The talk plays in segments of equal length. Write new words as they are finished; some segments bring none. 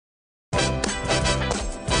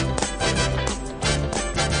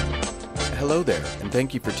Hello there, and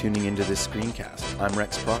thank you for tuning into this screencast. I'm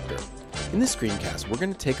Rex Proctor. In this screencast, we're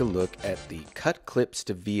going to take a look at the Cut Clips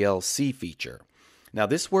to VLC feature. Now,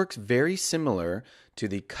 this works very similar to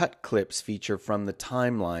the Cut Clips feature from the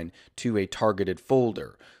timeline to a targeted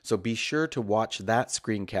folder. So be sure to watch that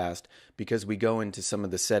screencast because we go into some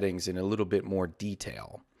of the settings in a little bit more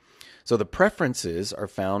detail. So the preferences are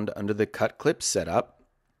found under the Cut Clips setup.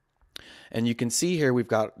 And you can see here we've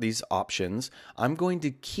got these options. I'm going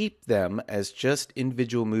to keep them as just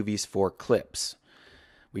individual movies for clips.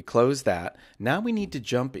 We close that. Now we need to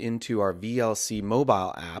jump into our VLC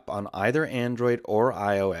mobile app on either Android or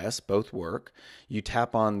iOS, both work. You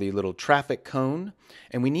tap on the little traffic cone,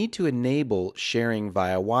 and we need to enable sharing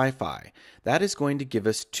via Wi-Fi. That is going to give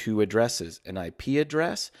us two addresses, an IP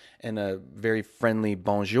address and a very friendly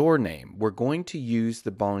bonjour name. We're going to use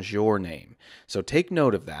the bonjour name, so take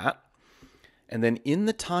note of that. And then in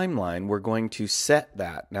the timeline, we're going to set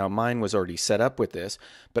that. Now, mine was already set up with this,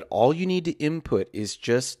 but all you need to input is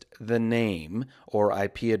just the name or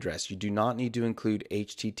IP address. You do not need to include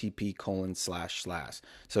http://.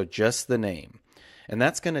 So just the name. And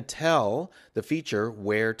that's going to tell the feature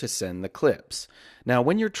where to send the clips. Now,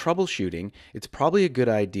 when you're troubleshooting, it's probably a good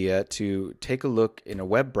idea to take a look in a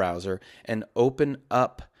web browser and open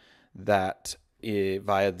up that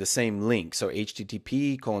via the same link. So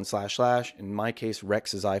http://, in my case,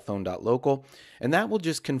 rex'siphone.local, and that will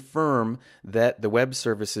just confirm that the web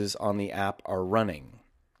services on the app are running.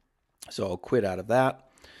 So I'll quit out of that.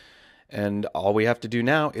 And all we have to do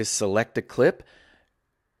now is select a clip.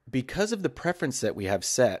 Because of the preference that we have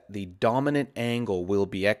set, the dominant angle will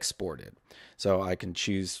be exported. So I can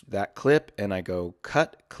choose that clip and I go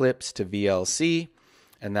Cut Clips to VLC.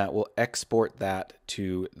 And that will export that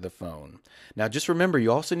to the phone. Now, just remember,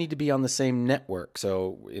 you also need to be on the same network.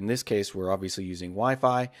 So in this case, we're obviously using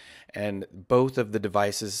Wi-Fi, and both of the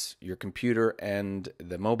devices, your computer and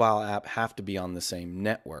the mobile app, have to be on the same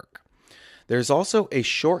network. There's also a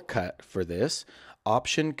shortcut for this,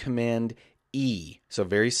 Option Command E. So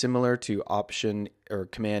very similar to Option or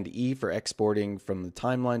Command E for exporting from the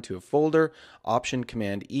timeline to a folder, Option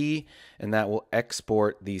Command E, and that will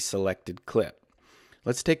export the selected clip.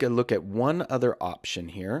 Let's take a look at one other option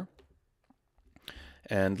here.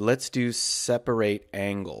 And let's do separate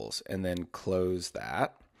angles and then close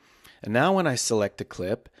that. And now when I select a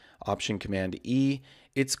clip, Option Command E,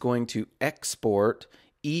 it's going to export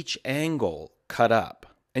each angle cut up.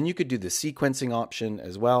 And you could do the sequencing option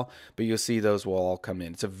as well, but you'll see those will all come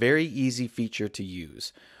in. It's a very easy feature to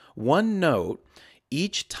use. One note,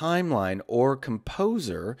 each timeline or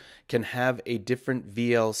composer can have a different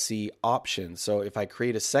VLC option. So if I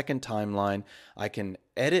create a second timeline, I can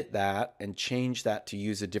edit that and change that to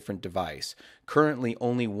use a different device. Currently,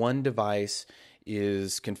 only one device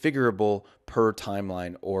is configurable per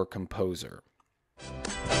timeline or composer.